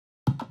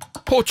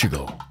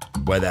Portugal,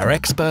 where they're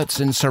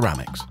experts in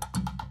ceramics.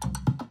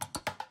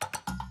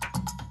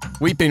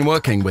 We've been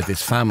working with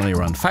this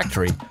family-run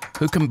factory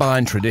who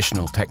combine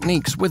traditional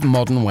techniques with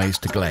modern ways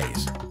to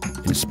glaze.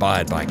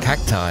 Inspired by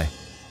cacti,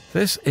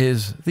 this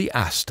is the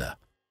Asta.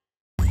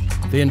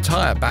 The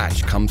entire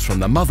batch comes from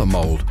the mother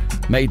mold,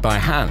 made by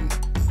hand.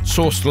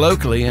 Sourced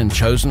locally and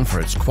chosen for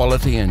its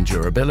quality and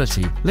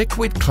durability,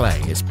 liquid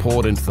clay is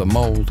poured into the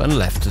mold and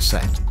left to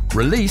set.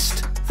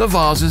 Released, the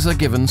vases are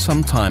given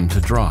some time to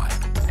dry.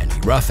 Any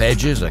rough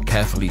edges are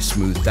carefully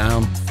smoothed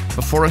down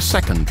before a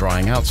second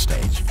drying out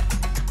stage.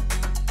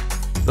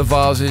 The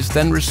vases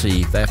then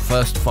receive their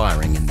first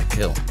firing in the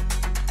kiln.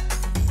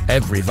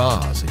 Every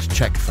vase is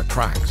checked for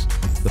cracks.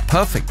 The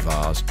perfect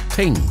vase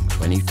tings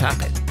when you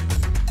tap it.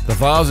 The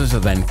vases are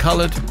then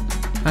coloured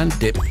and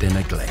dipped in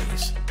a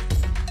glaze.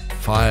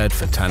 Fired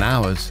for 10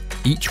 hours,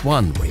 each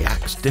one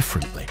reacts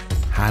differently.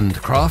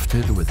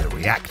 Handcrafted with a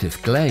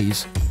reactive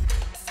glaze,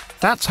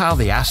 that's how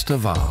the Asta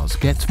vase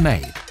gets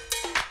made.